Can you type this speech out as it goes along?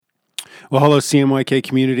Well, hello, CMYK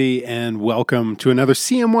community, and welcome to another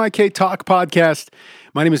CMYK Talk podcast.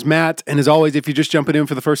 My name is Matt, and as always, if you're just jumping in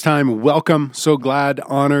for the first time, welcome. So glad,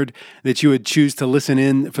 honored that you would choose to listen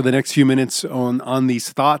in for the next few minutes on these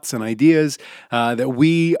thoughts and ideas that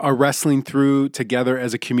we are wrestling through together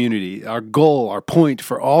as a community. Our goal, our point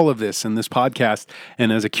for all of this in this podcast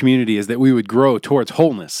and as a community is that we would grow towards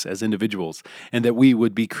wholeness as individuals, and that we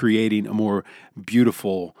would be creating a more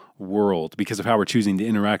beautiful world because of how we're choosing to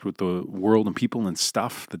interact with the world and people and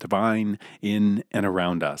stuff, the divine in and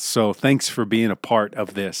around us. So thanks for being a part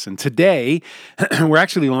of this. And today, we're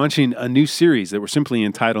actually launching a new series that we're simply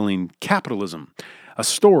entitling Capitalism, a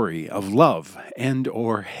story of love and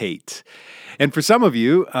or hate. And for some of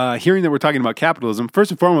you, hearing that we're talking about capitalism,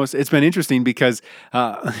 first and foremost, it's been interesting because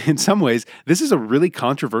in some ways, this is a really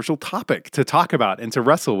controversial topic to talk about and to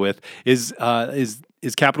wrestle with.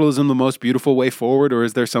 Is capitalism the most beautiful way forward, or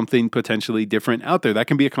is there something potentially different out there? That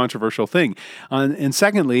can be a controversial thing. And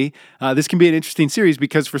secondly, this can be an interesting series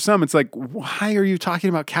because for some, it's like, why are you talking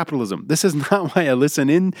about capitalism? This is not why I listen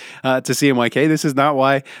in to CMYK. This is not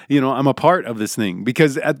why I'm a part of this thing.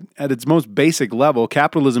 Because at its most basic level,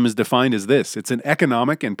 capitalism is defined as this. It's an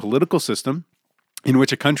economic and political system in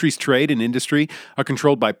which a country's trade and industry are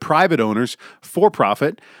controlled by private owners for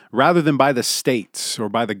profit rather than by the states or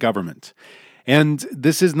by the government. And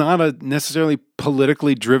this is not a necessarily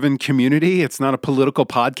politically driven community. It's not a political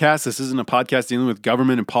podcast. This isn't a podcast dealing with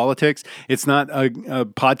government and politics. It's not a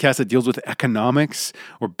podcast that deals with economics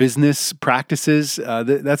or business practices.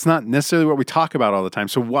 That's not necessarily what we talk about all the time.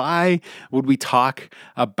 So why would we talk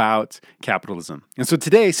about capitalism? And so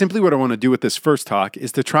today, simply what I want to do with this first talk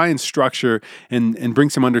is to try and structure and bring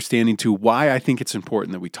some understanding to why I think it's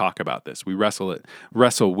important that we talk about this. We wrestle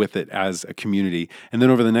with it as a community. And then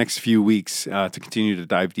over the next few weeks, to continue to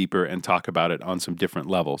dive deeper and talk about it on some different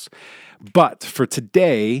levels. But for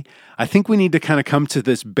today, I think we need to kind of come to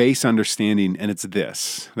this base understanding, and it's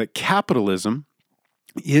this, that capitalism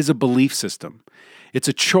is a belief system. It's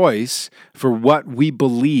a choice for what we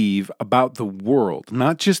believe about the world,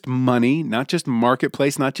 not just money, not just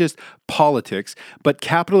marketplace, not just politics, but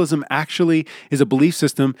capitalism actually is a belief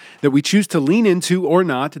system that we choose to lean into or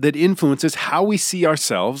not that influences how we see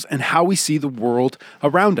ourselves and how we see the world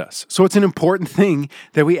around us. So it's an important thing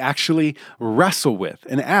that we actually wrestle with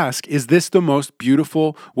and ask, is this the most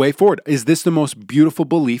beautiful way forward? Is this the most beautiful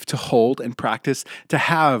belief to hold and practice to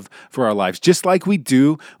have for our lives? Just like we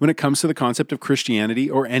do when it comes to the concept of Christianity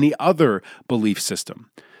or any other belief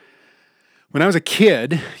system. When I was a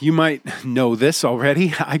kid, you might know this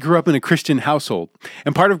already, I grew up in a Christian household.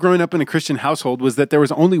 And part of growing up in a Christian household was that there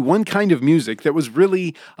was only one kind of music that was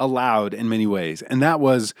really allowed in many ways, and that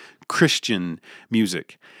was Christian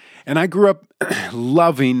music. And I grew up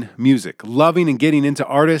loving music, loving and getting into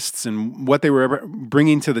artists and what they were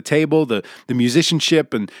bringing to the table, the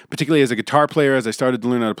musicianship, and particularly as a guitar player, as I started to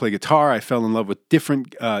learn how to play guitar, I fell in love with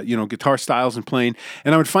different, guitar styles and playing.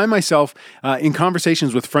 And I would find myself in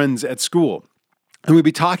conversations with friends at school. And we'd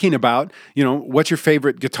be talking about, what's your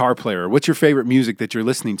favorite guitar player? What's your favorite music that you're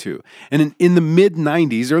listening to? And in the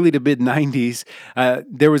mid-90s, early to mid-90s,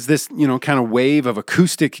 there was this, kind of wave of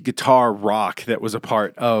acoustic guitar rock that was a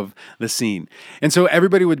part of the scene. And so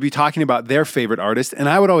everybody would be talking about their favorite artist, and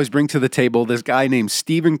I would always bring to the table this guy named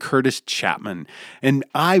Stephen Curtis Chapman. And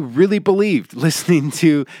I really believed, listening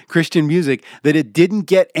to Christian music, that it didn't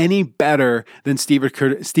get any better than Stephen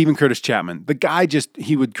Curtis Chapman. The guy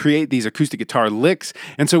he would create these acoustic guitar licks.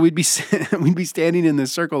 And so we'd be standing in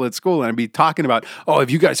this circle at school, and I'd be talking about, have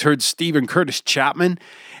you guys heard Stephen Curtis Chapman?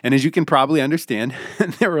 And as you can probably understand,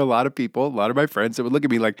 there were a lot of people, a lot of my friends that would look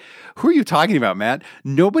at me like, who are you talking about, Matt?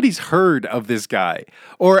 Nobody's heard of this guy.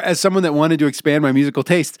 Or as someone that wanted to expand my musical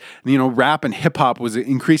taste, rap and hip hop was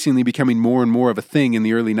increasingly becoming more and more of a thing in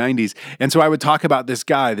the early 90s. And so I would talk about this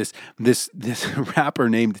guy, this rapper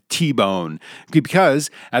named T-Bone, because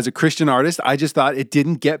as a Christian artist, I just thought it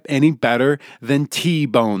didn't get any better than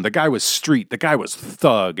T-Bone. The guy was street. The guy was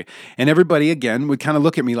thug. And everybody, again, would kind of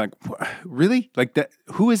look at me like, really? Like that?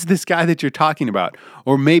 Who is this guy that you're talking about?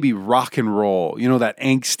 Or maybe rock and roll, that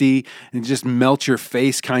angsty and just melt your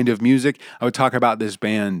face kind of music. I would talk about this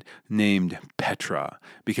band named Petra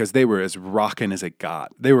because they were as rockin' as it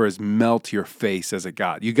got. They were as melt your face as it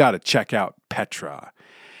got. You got to check out Petra.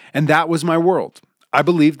 And that was my world. I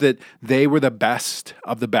believed that they were the best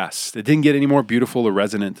of the best. It didn't get any more beautiful or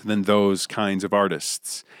resonant than those kinds of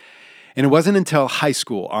artists. And it wasn't until high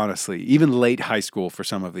school, honestly, even late high school for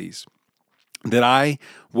some of these, that I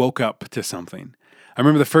woke up to something. I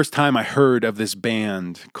remember the first time I heard of this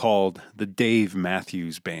band called the Dave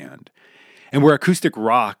Matthews Band. and where acoustic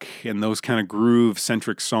rock and those kind of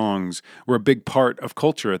groove-centric songs were a big part of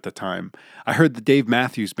culture at the time. I heard the Dave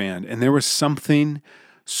Matthews Band, and there was something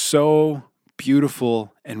so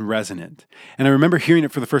beautiful and resonant. And I remember hearing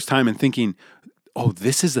it for the first time and thinking, oh,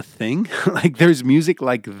 this is a thing? Like there's music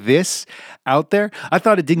like this out there? I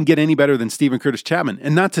thought it didn't get any better than Stephen Curtis Chapman.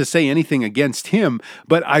 And not to say anything against him,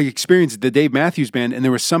 but I experienced the Dave Matthews Band, and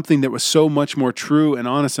there was something that was so much more true and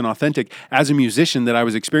honest and authentic as a musician that I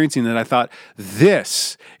was experiencing that I thought,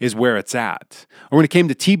 this is where it's at. Or when it came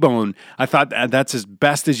to T-Bone, I thought that's as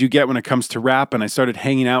best as you get when it comes to rap, and I started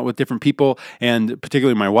hanging out with different people, and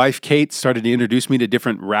particularly my wife, Kate, started to introduce me to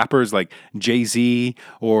different rappers like Jay-Z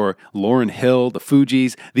or Lauryn Hill, the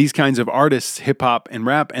Fugees, these kinds of artists, hip hop and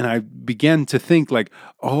rap. And I began to think like,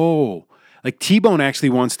 oh, like T-Bone actually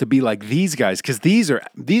wants to be like these guys, because these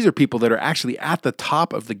are people that are actually at the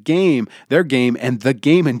top of the game, their game, and the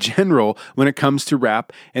game in general when it comes to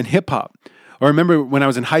rap and hip hop. Or I remember when I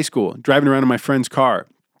was in high school, driving around in my friend's car,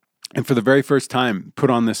 and for the very first time put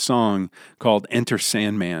on this song called Enter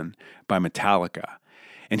Sandman by Metallica.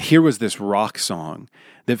 And here was this rock song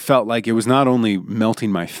that felt like it was not only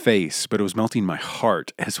melting my face, but it was melting my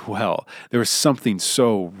heart as well. There was something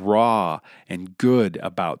so raw and good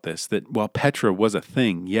about this that while Petra was a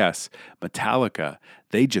thing, yes, Metallica,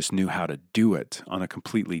 they just knew how to do it on a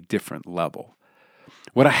completely different level.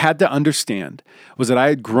 What I had to understand was that I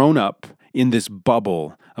had grown up in this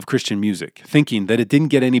bubble of Christian music, thinking that it didn't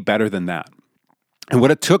get any better than that. And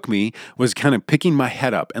what it took me was kind of picking my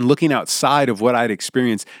head up and looking outside of what I'd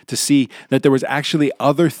experienced to see that there was actually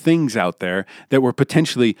other things out there that were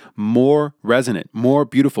potentially more resonant, more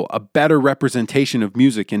beautiful, a better representation of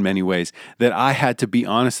music in many ways, that I had to be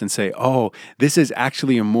honest and say, oh, this is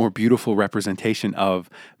actually a more beautiful representation of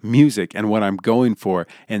music and what I'm going for,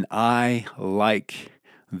 and I like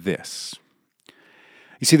this.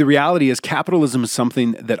 You see, the reality is capitalism is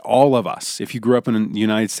something that all of us, if you grew up in the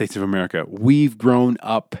United States of America, we've grown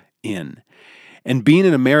up in. And being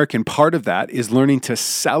an American, part of that is learning to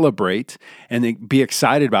celebrate and be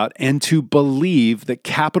excited about and to believe that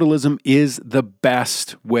capitalism is the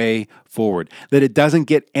best way forward, that it doesn't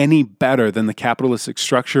get any better than the capitalistic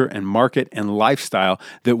structure and market and lifestyle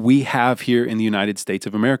that we have here in the United States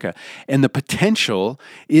of America. And the potential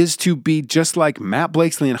is to be just like Matt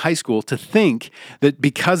Blakesley in high school, to think that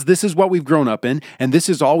because this is what we've grown up in and this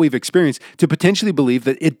is all we've experienced, to potentially believe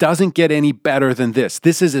that it doesn't get any better than this.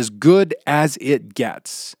 This is as good as it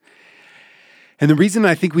gets. And the reason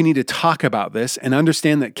I think we need to talk about this and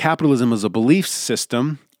understand that capitalism is a belief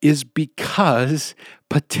system is because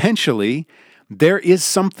potentially there is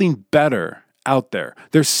something better out there.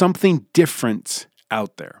 There's something different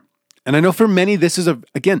out there. And I know for many, this is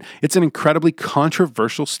it's an incredibly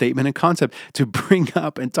controversial statement and concept to bring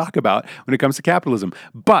up and talk about when it comes to capitalism.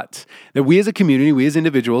 But that we as a community, we as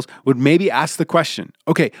individuals would maybe ask the question,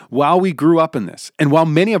 okay, while we grew up in this, and while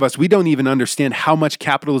many of us, we don't even understand how much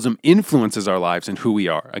capitalism influences our lives and who we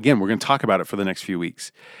are. Again, we're going to talk about it for the next few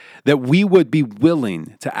weeks. That we would be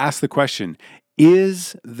willing to ask the question,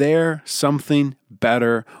 is there something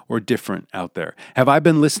better or different out there? Have I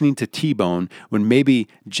been listening to T-Bone when maybe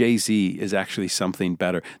Jay-Z is actually something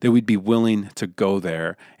better? That we'd be willing to go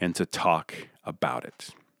there and to talk about it.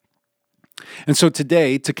 And so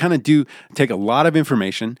today, to kind of take a lot of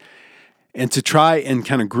information and to try and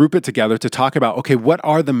kind of group it together to talk about, okay, what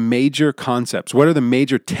are the major concepts? What are the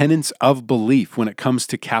major tenets of belief when it comes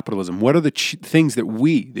to capitalism? What are the things that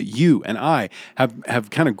you and I have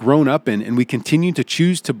kind of grown up in and we continue to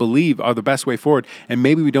choose to believe are the best way forward? And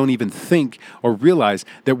maybe we don't even think or realize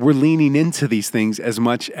that we're leaning into these things as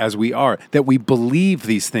much as we are, that we believe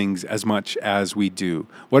these things as much as we do.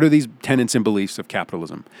 What are these tenets and beliefs of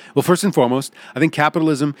capitalism? Well, first and foremost, I think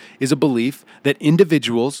capitalism is a belief that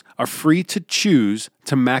individuals are free to choose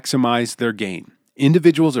to maximize their gain.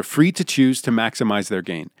 Individuals are free to choose to maximize their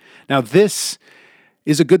gain. Now, this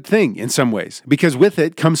is a good thing in some ways, because with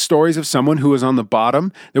it comes stories of someone who was on the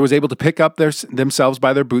bottom that was able to pick up themselves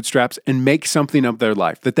by their bootstraps and make something of their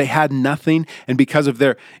life, that they had nothing, and because of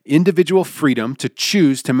their individual freedom to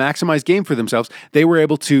choose to maximize gain for themselves, they were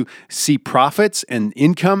able to see profits and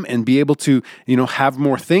income and be able to, have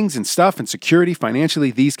more things and stuff and security financially,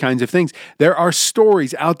 these kinds of things. There are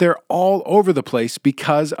stories out there all over the place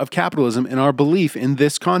because of capitalism and our belief in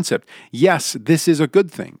this concept. Yes, this is a good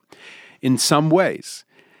thing in some ways.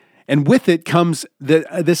 And with it comes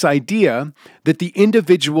this idea that the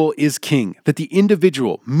individual is king, that the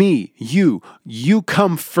individual, me, you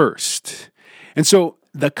come first. And so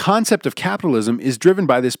the concept of capitalism is driven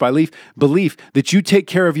by this belief that you take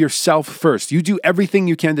care of yourself first. You do everything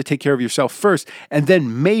you can to take care of yourself first. And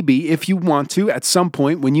then maybe if you want to, at some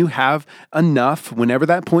point when you have enough, whenever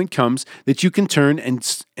that point comes, that you can turn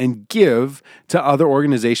and give to other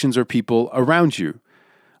organizations or people around you.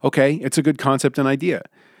 Okay, it's a good concept and idea.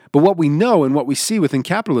 But what we know and what we see within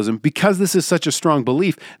capitalism, because this is such a strong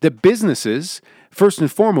belief, that businesses, first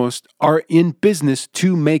and foremost, are in business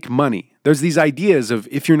to make money. There's these ideas of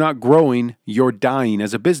if you're not growing, you're dying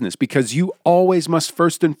as a business, because you always must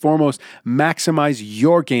first and foremost maximize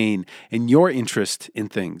your gain and your interest in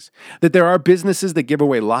things. That there are businesses that give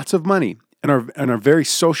away lots of money and are very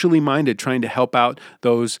socially minded, trying to help out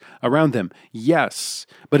those around them. Yes,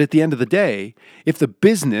 but at the end of the day, if the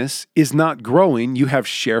business is not growing, you have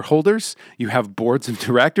shareholders, you have boards of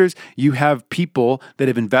directors, you have people that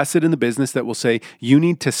have invested in the business that will say, you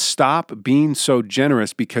need to stop being so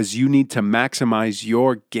generous because you need to maximize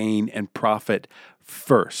your gain and profit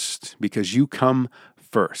first, because you come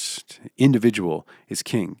first. Individual is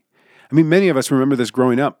king. I mean, many of us remember this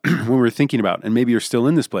growing up when we were thinking about, and maybe you're still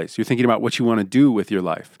in this place, you're thinking about what you want to do with your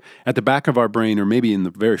life. At the back of our brain, or maybe in the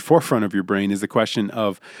very forefront of your brain, is the question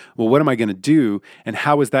of, well, what am I going to do, and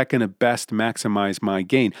how is that going to best maximize my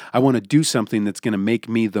gain? I want to do something that's going to make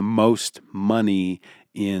me the most money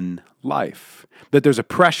in life. That there's a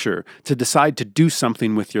pressure to decide to do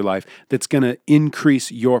something with your life that's going to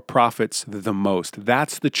increase your profits the most.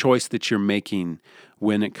 That's the choice that you're making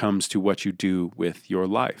when it comes to what you do with your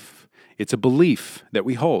life. It's a belief that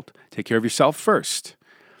we hold. Take care of yourself first.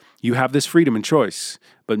 You have this freedom and choice,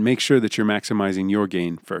 but make sure that you're maximizing your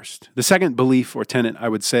gain first. The second belief or tenet, I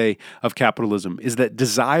would say, of capitalism is that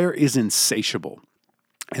desire is insatiable,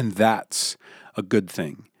 and that's a good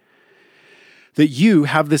thing. That you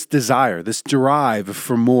have this desire, this drive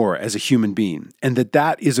for more as a human being, and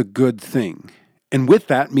that is a good thing. And with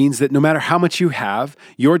that means that no matter how much you have,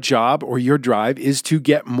 your job or your drive is to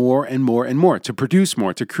get more and more and more, to produce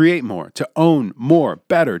more, to create more, to own more,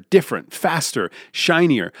 better, different, faster,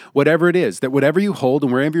 shinier, whatever it is, that whatever you hold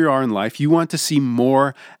and wherever you are in life, you want to see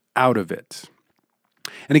more out of it.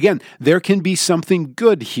 And again, there can be something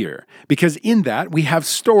good here, because in that we have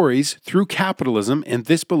stories through capitalism and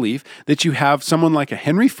this belief that you have someone like a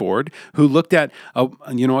Henry Ford who looked at a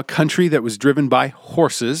country that was driven by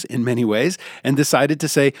horses in many ways and decided to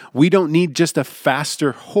say, we don't need just a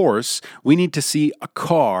faster horse, we need to see a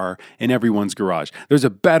car in everyone's garage. There's a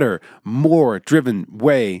better, more driven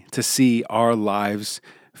way to see our lives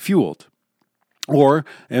fueled. Or,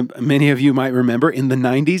 many of you might remember, in the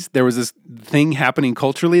 90s, there was this thing happening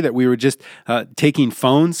culturally that we were just taking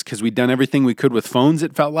phones, because we'd done everything we could with phones,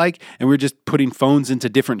 it felt like, and we were just putting phones into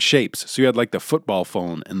different shapes. So you had like the football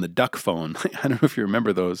phone and the duck phone. I don't know if you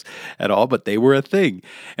remember those at all, but they were a thing.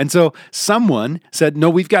 And so someone said, no,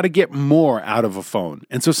 we've got to get more out of a phone.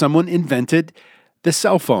 And so someone invented the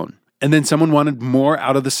cell phone. And then someone wanted more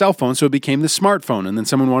out of the cell phone, so it became the smartphone. And then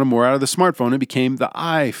someone wanted more out of the smartphone, it became the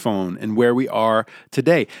iPhone, and where we are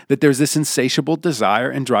today. That there's this insatiable desire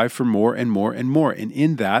and drive for more and more and more. And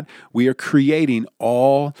in that, we are creating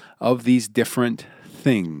all of these different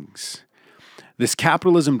things. This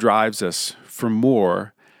capitalism drives us for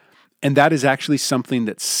more, and that is actually something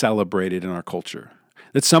that's celebrated in our culture.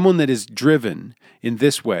 That someone that is driven in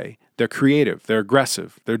this way, they're creative, they're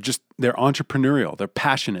aggressive, they're entrepreneurial, they're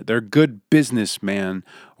passionate, they're a good businessman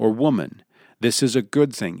or woman. This is a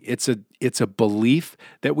good thing. It's a belief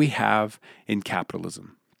that we have in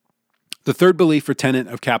capitalism. The third belief or tenet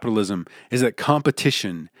of capitalism is that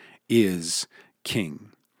competition is king.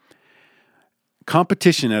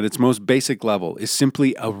 Competition at its most basic level is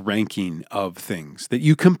simply a ranking of things, that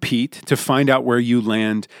you compete to find out where you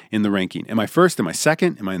land in the ranking. Am I first? Am I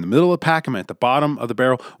second? Am I in the middle of the pack? Am I at the bottom of the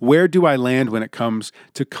barrel? Where do I land when it comes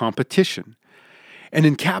to competition? And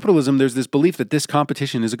in capitalism, there's this belief that this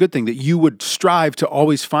competition is a good thing, that you would strive to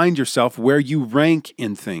always find yourself where you rank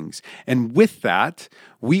in things. And with that,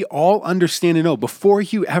 we all understand and know, before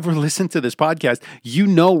you ever listen to this podcast, you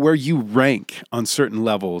know where you rank on certain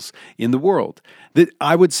levels in the world. That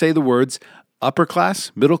I would say the words upper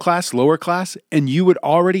class, middle class, lower class, and you would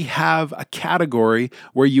already have a category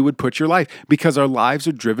where you would put your life, because our lives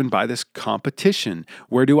are driven by this competition.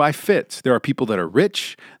 Where do I fit? There are people that are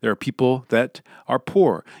rich. There are people that are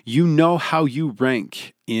poor. You know how you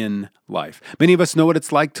rank in life. Many of us know what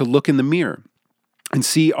it's like to look in the mirror and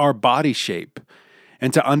see our body shape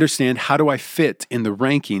and to understand, how do I fit in the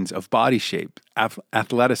rankings of body shape,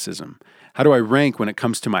 athleticism? How do I rank when it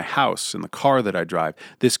comes to my house and the car that I drive?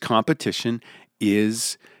 This competition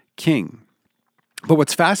is king. But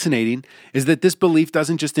what's fascinating is that this belief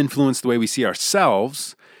doesn't just influence the way we see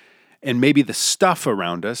ourselves and maybe the stuff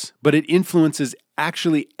around us, but it influences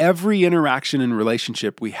actually every interaction and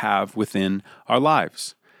relationship we have within our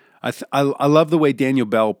lives. I love the way Daniel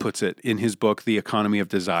Bell puts it in his book, The Economy of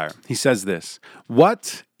Desire. He says this: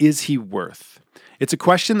 what is he worth? It's a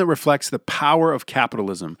question that reflects the power of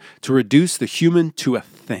capitalism to reduce the human to a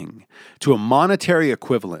thing, to a monetary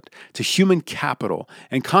equivalent, to human capital,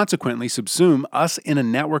 and consequently subsume us in a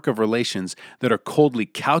network of relations that are coldly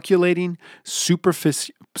calculating,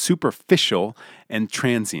 superficial, and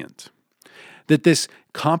transient. That this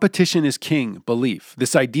competition is king belief,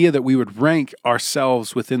 this idea that we would rank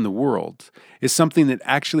ourselves within the world, is something that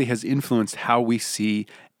actually has influenced how we see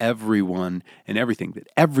everyone and everything, that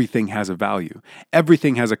everything has a value.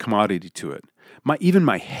 Everything has a commodity to it. Even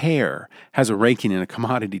my hair has a ranking and a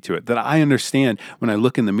commodity to it that I understand when I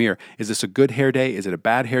look in the mirror. Is this a good hair day? Is it a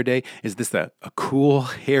bad hair day? Is this a cool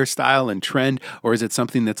hairstyle and trend? Or is it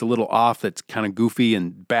something that's a little off, that's kind of goofy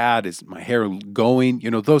and bad? Is my hair going?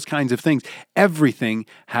 Those kinds of things. Everything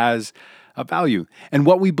has a value. And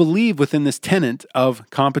what we believe within this tenet of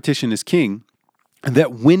competition is king,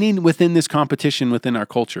 that winning within this competition within our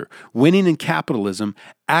culture, winning in capitalism,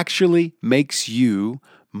 actually makes you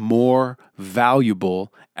more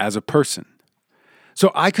valuable as a person.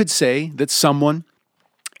 So I could say that someone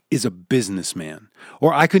is a businessman,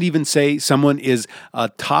 or I could even say someone is a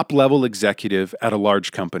top-level executive at a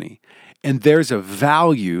large company, and there's a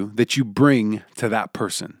value that you bring to that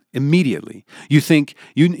person immediately. You think,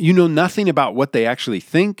 you know nothing about what they actually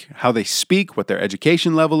think, how they speak, what their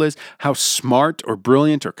education level is, how smart or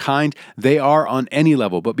brilliant or kind they are on any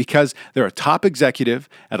level. But because they're a top executive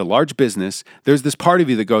at a large business, there's this part of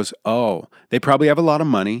you that goes, oh, they probably have a lot of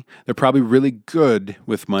money, they're probably really good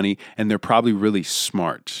with money, and they're probably really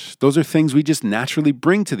smart. Those are things we just naturally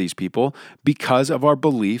bring to these people because of our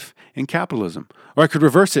belief in capitalism. Or I could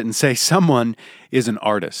reverse it and say someone is an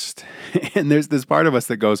artist. And there's this part of us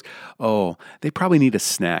that goes, oh, they probably need a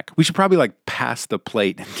snack. We should probably pass the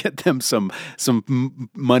plate and get them some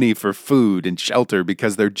money for food and shelter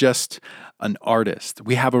because they're just an artist.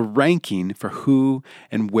 We have a ranking for who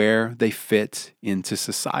and where they fit into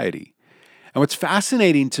society. And what's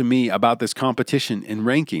fascinating to me about this competition in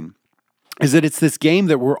ranking is that it's this game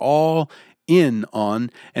that we're all in on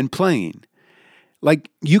and playing.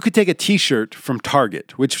 You could take a t-shirt from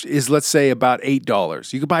Target, which is, let's say, about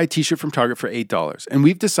 $8. You could buy a t-shirt from Target for $8. And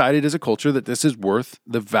we've decided as a culture that this is worth,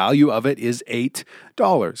 the value of it is $8.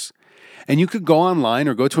 And you could go online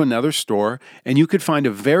or go to another store and you could find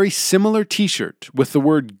a very similar t-shirt with the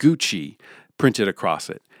word Gucci printed across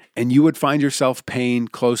it. And you would find yourself paying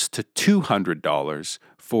close to $200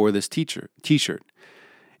 for this t-shirt.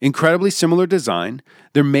 Incredibly similar design.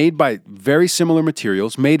 They're made by very similar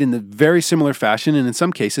materials, made in the very similar fashion, and in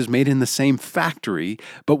some cases made in the same factory.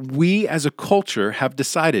 But we as a culture have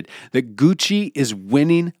decided that Gucci is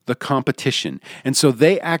winning the competition. And so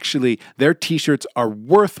their t-shirts are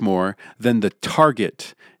worth more than the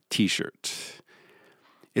Target t-shirt.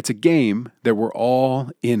 It's a game that we're all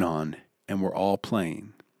in on and we're all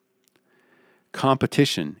playing.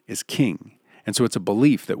 Competition is king. And so it's a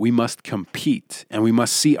belief that we must compete and we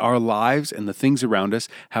must see our lives and the things around us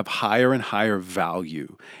have higher and higher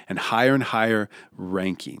value and higher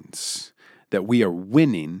rankings, that we are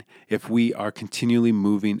winning if we are continually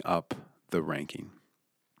moving up the ranking.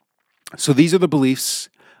 So these are the beliefs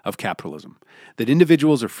of capitalism, that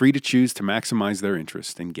individuals are free to choose to maximize their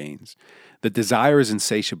interest and gains, that desire is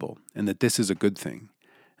insatiable and that this is a good thing,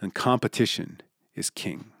 and competition is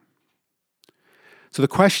king. So the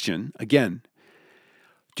question, again,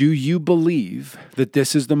 do you believe that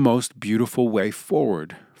this is the most beautiful way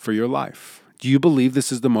forward for your life? Do you believe this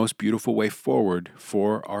is the most beautiful way forward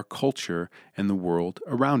for our culture and the world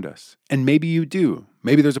around us? And maybe you do.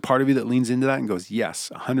 Maybe there's a part of you that leans into that and goes, yes,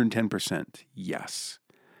 110%, yes.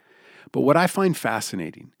 But what I find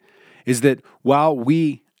fascinating is that while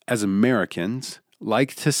we as Americans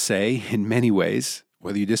like to say in many ways,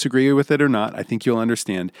 whether you disagree with it or not, I think you'll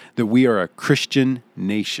understand that we are a Christian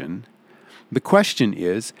nation. The question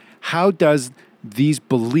is, how does these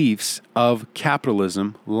beliefs of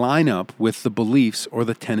capitalism line up with the beliefs or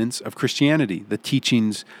the tenets of Christianity, the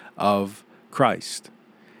teachings of Christ?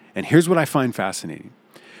 And here's what I find fascinating.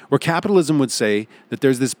 Where capitalism would say that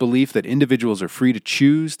there's this belief that individuals are free to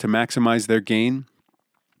choose to maximize their gain,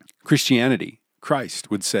 Christianity,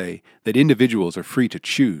 Christ, would say that individuals are free to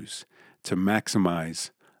choose to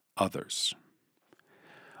maximize others.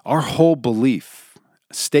 Our whole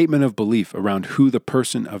statement of belief around who the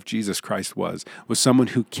person of Jesus Christ was someone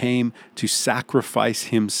who came to sacrifice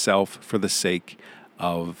himself for the sake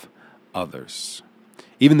of others.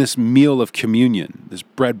 Even this meal of communion, this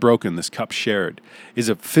bread broken, this cup shared, is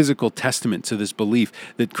a physical testament to this belief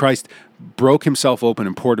that Christ broke himself open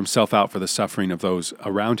and poured himself out for the suffering of those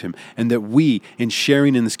around him. And that we, in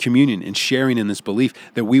sharing in this communion, in sharing in this belief,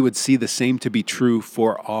 that we would see the same to be true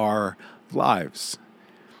for our lives.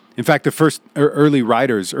 In fact, the first early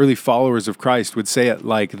writers, early followers of Christ would say it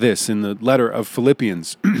like this in the letter of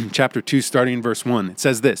Philippians, chapter 2, starting in verse 1. It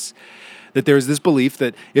says this, that there is this belief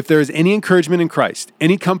that if there is any encouragement in Christ,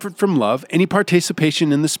 any comfort from love, any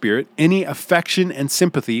participation in the Spirit, any affection and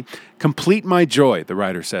sympathy, complete my joy, the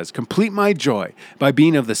writer says, complete my joy by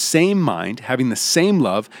being of the same mind, having the same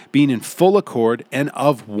love, being in full accord and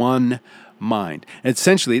of one mind. And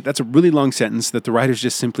essentially, that's a really long sentence that the writer's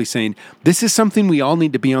just simply saying, this is something we all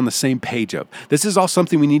need to be on the same page of. This is all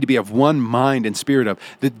something we need to be of one mind and spirit of,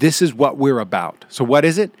 that this is what we're about. So what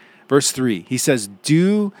is it? Verse 3, he says,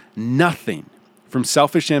 do nothing from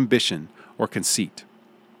selfish ambition or conceit,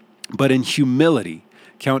 but in humility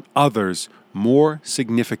count others more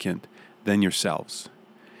significant than yourselves.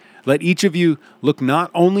 Let each of you look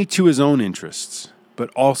not only to his own interests, but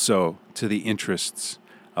also to the interests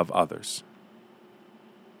of others.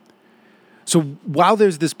 So while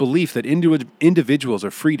there's this belief that individuals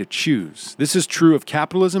are free to choose, this is true of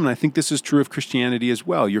capitalism, and I think this is true of Christianity as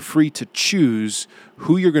well. You're free to choose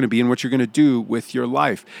who you're going to be and what you're going to do with your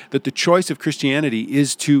life. That the choice of Christianity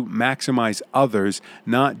is to maximize others,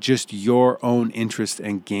 not just your own interest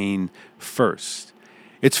and gain first.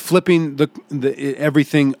 It's flipping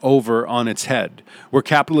everything over on its head, where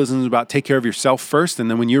capitalism is about take care of yourself first,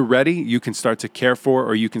 and then when you're ready, you can start to care for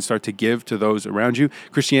or you can start to give to those around you.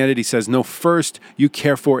 Christianity says, no, first you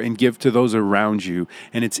care for and give to those around you,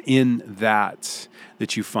 and it's in that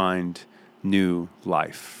you find new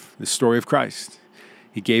life. The story of Christ.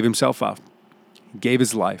 He gave himself up, he gave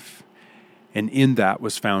his life, and in that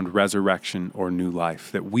was found resurrection or new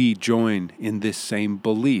life, that we join in this same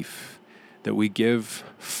belief that we give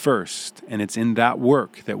first, and it's in that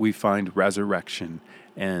work that we find resurrection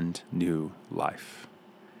and new life.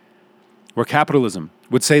 Where capitalism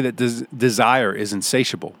would say that desire is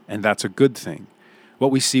insatiable, and that's a good thing. What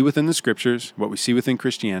we see within the scriptures, what we see within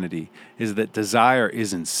Christianity, is that desire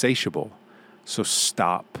is insatiable, so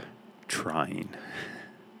stop trying.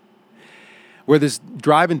 Where this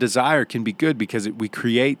drive and desire can be good because we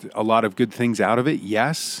create a lot of good things out of it,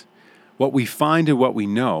 yes, what we find and what we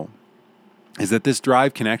know is that this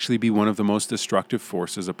drive can actually be one of the most destructive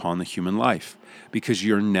forces upon the human life, because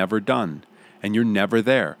you're never done and you're never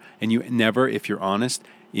there. And you never, if you're honest,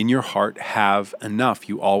 in your heart have enough.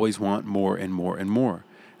 You always want more and more and more.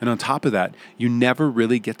 And on top of that, you never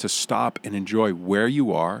really get to stop and enjoy where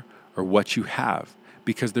you are or what you have,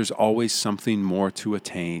 because there's always something more to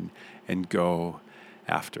attain and go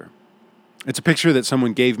after. It's a picture that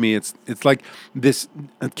someone gave me. It's like this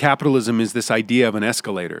capitalism is this idea of an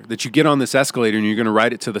escalator, that you get on this escalator and you're going to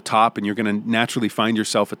ride it to the top, and you're going to naturally find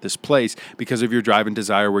yourself at this place because of your drive and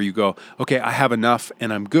desire, where you go, okay, I have enough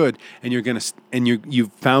and I'm good, and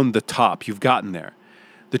you've found the top, you've gotten there.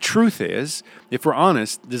 The truth is, if we're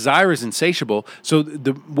honest, desire is insatiable. So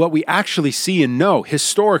what we actually see and know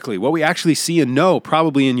historically, what we actually see and know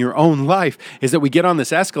probably in your own life, is that we get on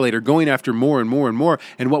this escalator going after more and more and more.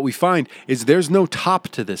 And what we find is there's no top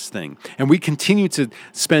to this thing. And we continue to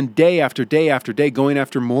spend day after day after day going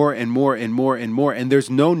after more and more and more and more. And there's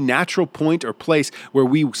no natural point or place where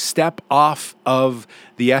we step off of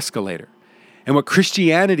the escalator. And what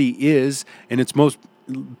Christianity is, in its most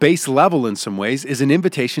base level in some ways, is an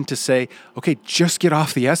invitation to say, okay, just get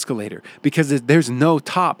off the escalator, because there's no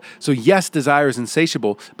top. So yes, desire is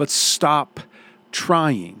insatiable, but stop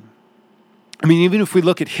trying. I mean, even if we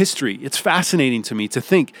look at history, it's fascinating to me to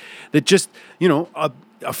think that just,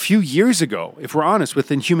 a few years ago, if we're honest,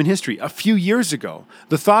 within human history, a few years ago,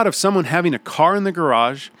 the thought of someone having a car in the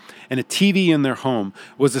garage and a TV in their home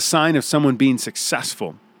was a sign of someone being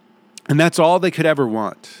successful. And that's all they could ever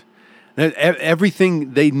want.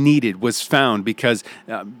 Everything they needed was found because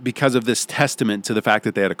of this testament to the fact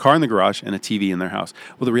that they had a car in the garage and a TV in their house.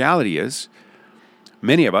 Well, the reality is,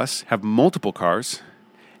 many of us have multiple cars,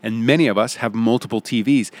 and many of us have multiple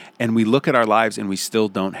TVs, and we look at our lives and we still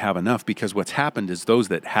don't have enough, because what's happened is those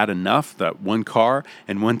that had enough, that one car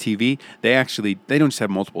and one TV, they don't just have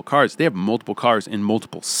multiple cars, they have multiple cars in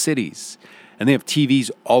multiple cities. And they have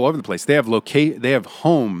TVs all over the place. They have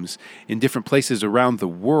homes in different places around the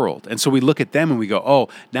world. And so we look at them and we go, oh,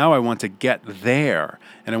 now I want to get there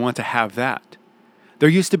and I want to have that. There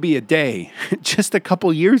used to be a day just a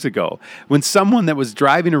couple years ago when someone that was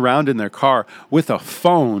driving around in their car with a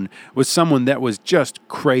phone was someone that was just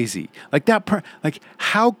crazy. Like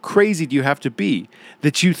how crazy do you have to be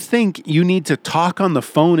that you think you need to talk on the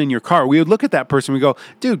phone in your car? We would look at that person and we go,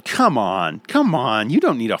 dude, come on. You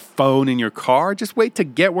don't need a phone in your car. Just wait to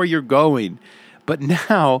get where you're going. But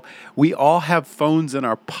now we all have phones in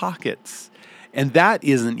our pockets. And that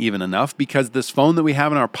isn't even enough because this phone that we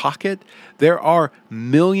have in our pocket, there are $1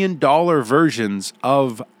 million versions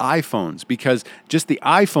of iPhones because just the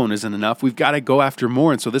iPhone isn't enough. We've got to go after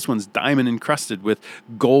more. And so this one's diamond encrusted with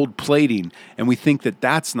gold plating. And we think that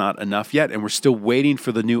that's not enough yet. And we're still waiting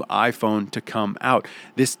for the new iPhone to come out.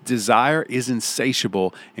 This desire is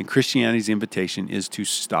insatiable. And Christianity's invitation is to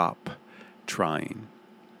stop trying.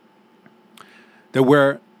 That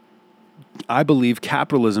where I believe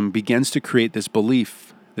capitalism begins to create this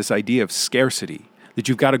belief, this idea of scarcity, that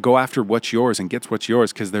you've got to go after what's yours and get what's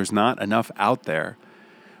yours because there's not enough out there.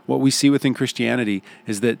 What we see within Christianity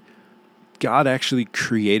is that God actually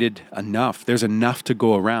created enough. There's enough to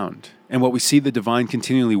go around. And what we see the divine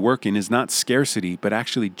continually working is not scarcity, but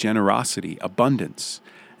actually generosity, abundance,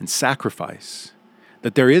 and sacrifice.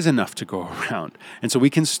 That there is enough to go around. And so we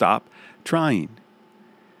can stop trying.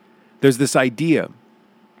 There's this idea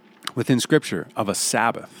within Scripture of a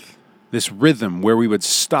Sabbath, this rhythm where we would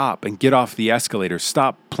stop and get off the escalator,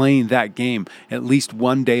 stop playing that game at least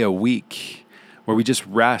one day a week, where we just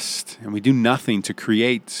rest and we do nothing to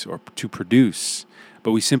create or to produce,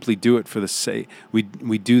 but we simply do it for the sake. We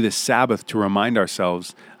do this Sabbath to remind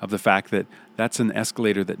ourselves of the fact that that's an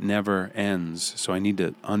escalator that never ends, so I need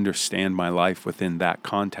to understand my life within that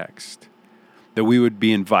context. That we would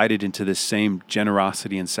be invited into this same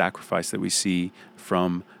generosity and sacrifice that we see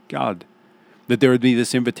from God. That there would be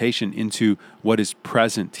this invitation into what is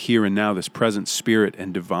present here and now, this present spirit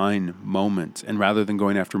and divine moment. And rather than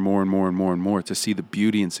going after more and more and more and more, to see the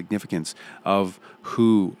beauty and significance of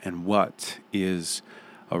who and what is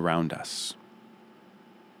around us.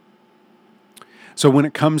 So when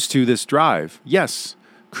it comes to this drive, yes,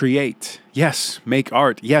 create. Yes, make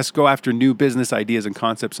art. Yes, go after new business ideas and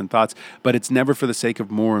concepts and thoughts, but it's never for the sake of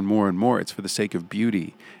more and more and more. It's for the sake of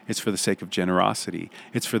beauty. It's for the sake of generosity.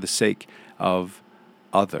 It's for the sake of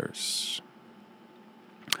others.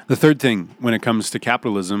 The third thing when it comes to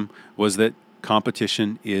capitalism was that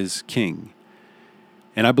competition is king.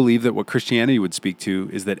 And I believe that what Christianity would speak to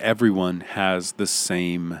is that everyone has the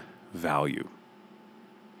same value.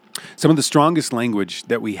 Some of the strongest language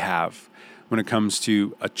that we have when it comes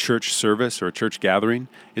to a church service or a church gathering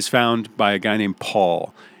is found by a guy named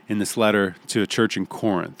Paul in this letter to a church in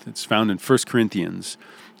Corinth. It's found in 1 Corinthians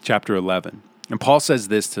chapter 11. And Paul says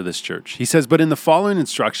this to this church. He says, "But in the following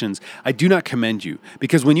instructions, I do not commend you,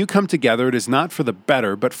 because when you come together, it is not for the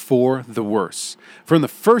better, but for the worse. For in the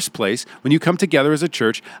first place, when you come together as a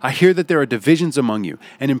church, I hear that there are divisions among you.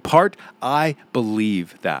 And in part, I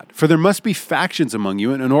believe that. For there must be factions among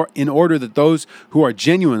you, in order that those who are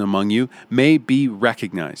genuine among you may be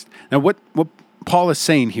recognized." Now, what Paul is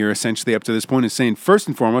saying here, essentially, up to this point, is saying, first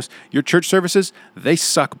and foremost, your church services, they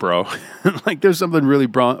suck, bro. Like, there's something really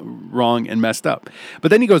wrong and messed up. But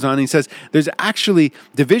then he goes on and he says, there's actually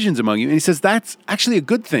divisions among you. And he says, that's actually a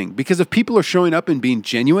good thing, because if people are showing up and being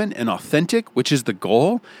genuine and authentic, which is the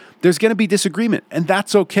goal, there's going to be disagreement, and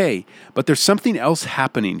that's okay. But there's something else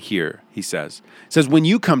happening here, he says. He says, when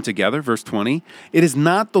you come together, verse 20, it is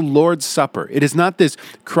not the Lord's Supper. It is not this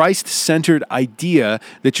Christ-centered idea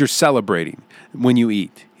that you're celebrating when you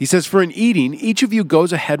eat. He says, for in eating, each of you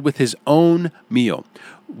goes ahead with his own meal.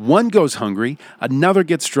 One goes hungry, another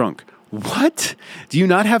gets drunk. What? Do you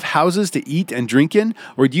not have houses to eat and drink in?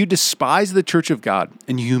 Or do you despise the church of God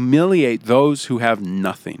and humiliate those who have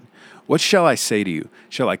nothing? What shall I say to you?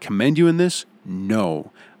 Shall I commend you in this?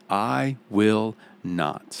 No, I will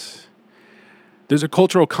not. There's a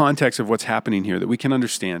cultural context of what's happening here that we can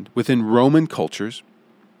understand. Within Roman cultures,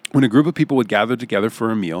 when a group of people would gather together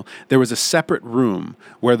for a meal, there was a separate room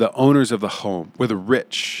where the owners of the home, where the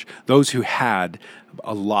rich, those who had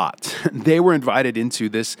a lot, they were invited into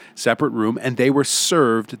this separate room and they were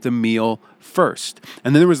served the meal first.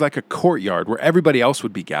 And then there was like a courtyard where everybody else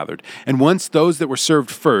would be gathered. And once those that were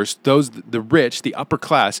served first, the rich, the upper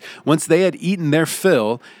class, once they had eaten their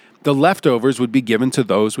fill, the leftovers would be given to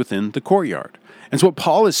those within the courtyard. And so what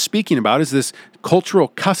Paul is speaking about is this cultural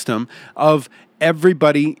custom of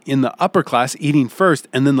everybody in the upper class eating first,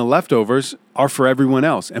 and then the leftovers are for everyone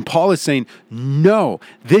else. And Paul is saying, no,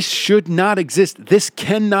 this should not exist. This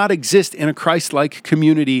cannot exist in a Christ-like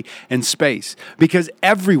community and space because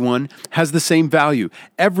everyone has the same value.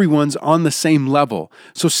 Everyone's on the same level.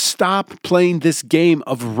 So stop playing this game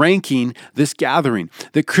of ranking this gathering.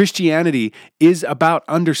 That Christianity is about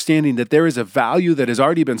understanding that there is a value that has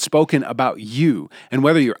already been spoken about you. And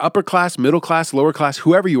whether you're upper class, middle class, lower class,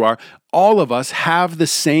 whoever you are, all of us have the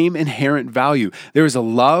same inherent value. There is a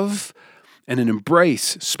love and an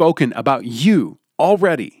embrace spoken about you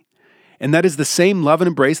already. And that is the same love and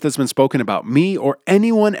embrace that's been spoken about me or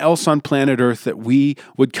anyone else on planet Earth that we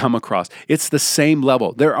would come across. It's the same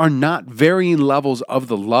level. There are not varying levels of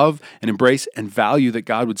the love and embrace and value that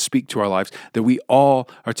God would speak to our lives, that we all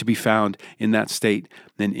are to be found in that state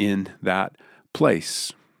and in that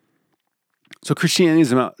place. So Christianity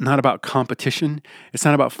is not about competition. It's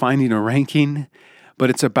not about finding a ranking,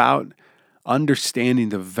 but it's about understanding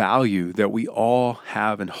the value that we all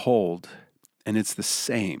have and hold, and it's the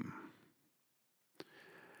same.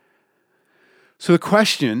 So the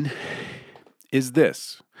question is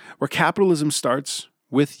this: where capitalism starts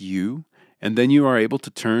with you, and then you are able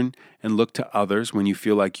to turn and look to others when you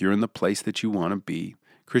feel like you're in the place that you want to be,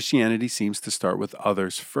 Christianity seems to start with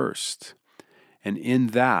others first. And in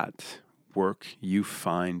that work, you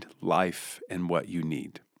find life and what you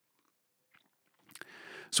need.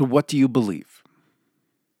 So what do you believe?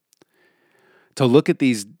 To look at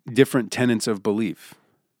these different tenets of belief,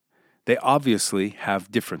 they obviously have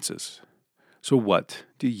differences. So what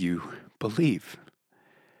do you believe?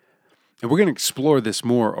 And we're going to explore this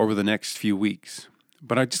more over the next few weeks.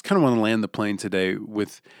 But I just kind of want to land the plane today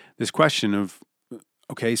with this question of,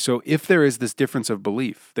 okay, so if there is this difference of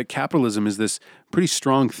belief, that capitalism is this pretty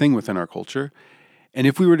strong thing within our culture, and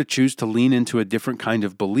if we were to choose to lean into a different kind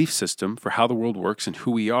of belief system for how the world works and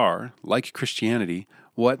who we are, like Christianity,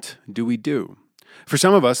 what do we do? For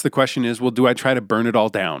some of us, the question is, well, do I try to burn it all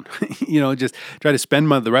down? Just try to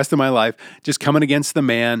spend the rest of my life just coming against the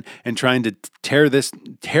man and trying to tear this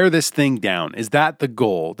thing down. Is that the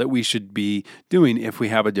goal that we should be doing if we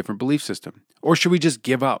have a different belief system? Or should we just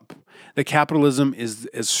give up? That capitalism is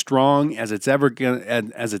as strong as it's ever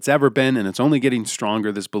been, and it's only getting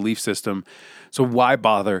stronger, this belief system. So why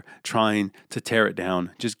bother trying to tear it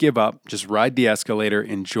down? Just give up, just ride the escalator,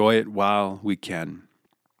 enjoy it while we can.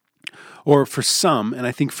 Or for some, and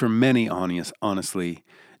I think for many, honestly,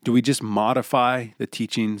 do we just modify the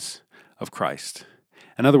teachings of Christ?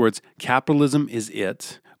 In other words, capitalism is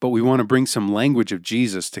it, but we want to bring some language of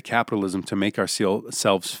Jesus to capitalism to make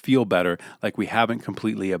ourselves feel better, like we haven't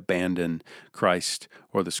completely abandoned Christ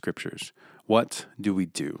or the Scriptures. What do we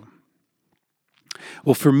do?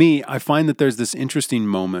 Well, for me, I find that there's this interesting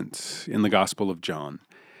moment in the Gospel of John.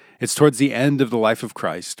 It's towards the end of the life of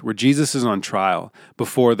Christ, where Jesus is on trial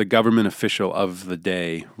before the government official of the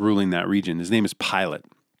day ruling that region. His name is Pilate.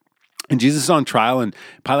 And Jesus is on trial, and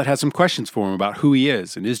Pilate has some questions for him about who he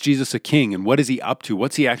is, and is Jesus a king, and what is he up to?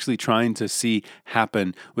 What's he actually trying to see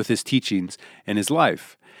happen with his teachings and his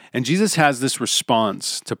life? And Jesus has this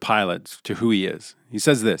response to Pilate, to who he is. He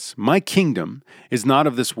says this: "My kingdom is not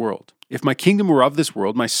of this world. If my kingdom were of this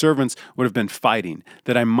world, my servants would have been fighting,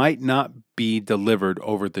 that I might not be delivered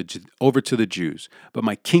over to the Jews. But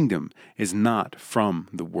my kingdom is not from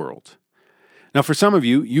the world." Now, for some of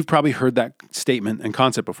you, you've probably heard that statement and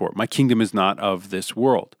concept before. My kingdom is not of this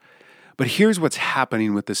world. But here's what's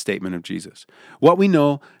happening with the statement of Jesus. What we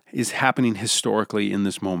know is happening historically in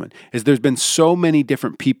this moment is there's been so many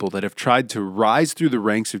different people that have tried to rise through the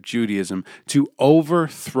ranks of Judaism to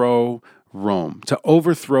overthrow Rome, to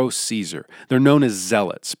overthrow Caesar. They're known as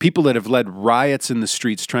zealots, people that have led riots in the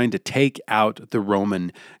streets trying to take out the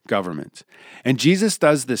Roman government. And Jesus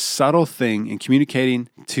does this subtle thing in communicating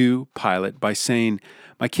to Pilate by saying,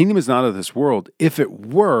 "My kingdom is not of this world. If it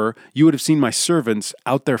were, you would have seen my servants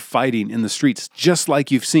out there fighting in the streets, just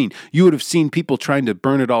like you've seen. You would have seen people trying to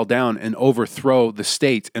burn it all down and overthrow the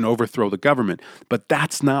state and overthrow the government. But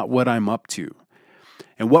that's not what I'm up to."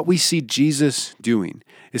 And what we see Jesus doing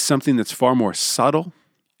is something that's far more subtle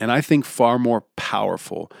and I think far more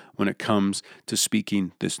powerful when it comes to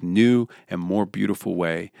speaking this new and more beautiful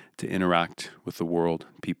way to interact with the world,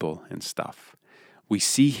 people, and stuff. We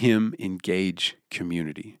see him engage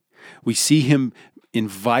community. We see him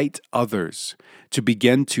invite others to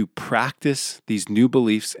begin to practice these new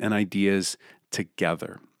beliefs and ideas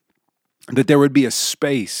together. That there would be a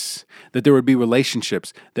space, that there would be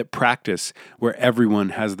relationships that practice where everyone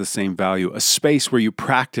has the same value, a space where you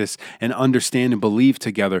practice and understand and believe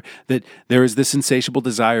together, that there is this insatiable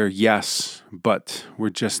desire, yes, but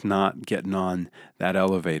we're just not getting on that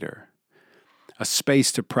elevator. a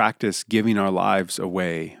space to practice giving our lives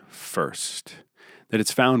away first, that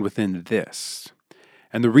it's found within this.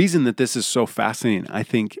 And the reason that this is so fascinating, I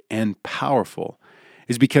think, and powerful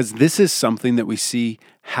is because this is something that we see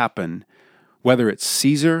happen, whether it's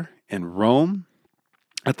Caesar and Rome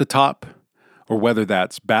at the top, or whether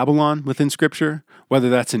that's Babylon within Scripture, whether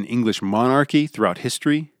that's an English monarchy throughout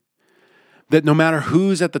history, that no matter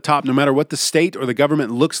who's at the top, no matter what the state or the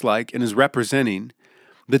government looks like and is representing,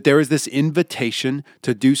 that there is this invitation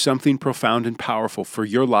to do something profound and powerful for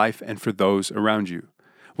your life and for those around you,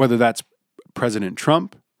 whether that's President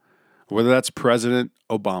Trump, or whether that's President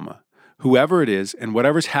Obama, whoever it is, and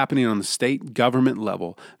whatever's happening on the state government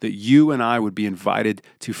level, that you and I would be invited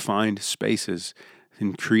to find spaces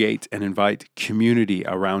and create and invite community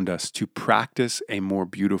around us to practice a more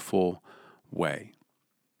beautiful way.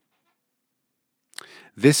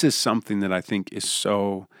 This is something that I think is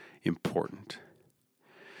so important,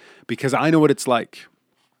 because I know what it's like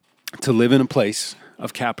to live in a place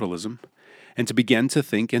of capitalism and to begin to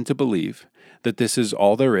think and to believe that this is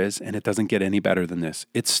all there is and it doesn't get any better than this.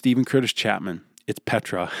 It's Stephen Curtis Chapman. It's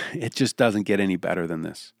Petra. It just doesn't get any better than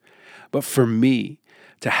this. But for me,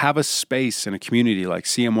 to have a space in a community like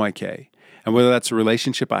CMYK, and whether that's a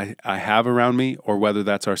relationship I have around me or whether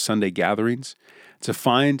that's our Sunday gatherings, to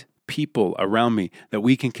find people around me that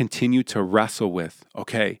we can continue to wrestle with.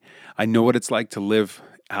 Okay, I know what it's like to live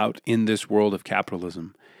out in this world of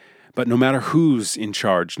capitalism, but no matter who's in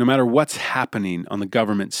charge, no matter what's happening on the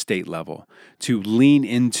government state level, to lean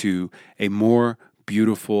into a more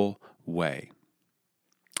beautiful way.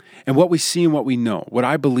 And what we see and what we know, what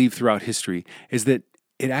I believe throughout history, is that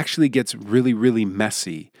it actually gets really, really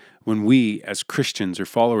messy when we, as Christians or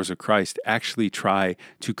followers of Christ, actually try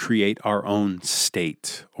to create our own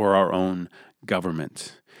state or our own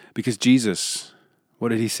government. Because Jesus, what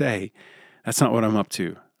did he say? That's not what I'm up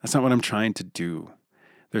to. That's not what I'm trying to do.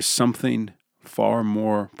 There's something far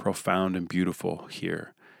more profound and beautiful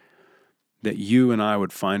here, that you and I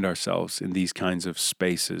would find ourselves in these kinds of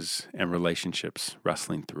spaces and relationships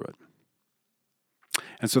wrestling through it.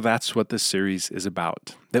 And so that's what this series is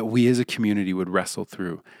about, that we as a community would wrestle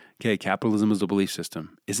through. Okay, capitalism is a belief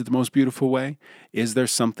system. Is it the most beautiful way? Is there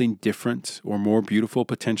something different or more beautiful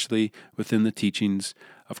potentially within the teachings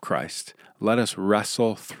of Christ? Let us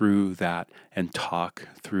wrestle through that and talk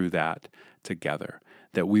through that together,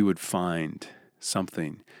 that we would find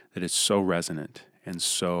something that is so resonant and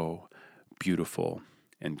so beautiful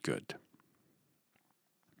and good.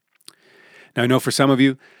 Now, I know for some of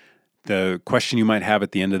you, the question you might have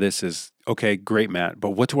at the end of this is, okay, great, Matt,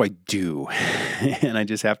 but what do I do? And I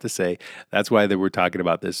just have to say, that's why we're talking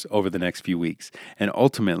about this over the next few weeks. And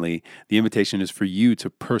ultimately, the invitation is for you to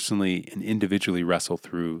personally and individually wrestle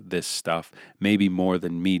through this stuff, maybe more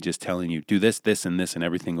than me just telling you, do this, this, and this, and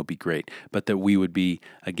everything will be great. But that we would be,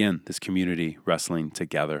 again, this community wrestling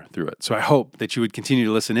together through it. So I hope that you would continue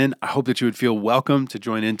to listen in. I hope that you would feel welcome to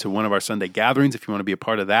join into one of our Sunday gatherings if you want to be a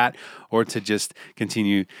part of that, or to just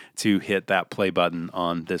continue to hit that play button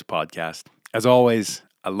on this podcast. As always,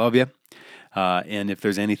 I love you. And if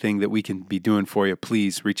there's anything that we can be doing for you,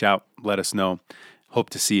 please reach out, let us know. Hope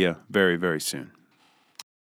to see you very, very soon.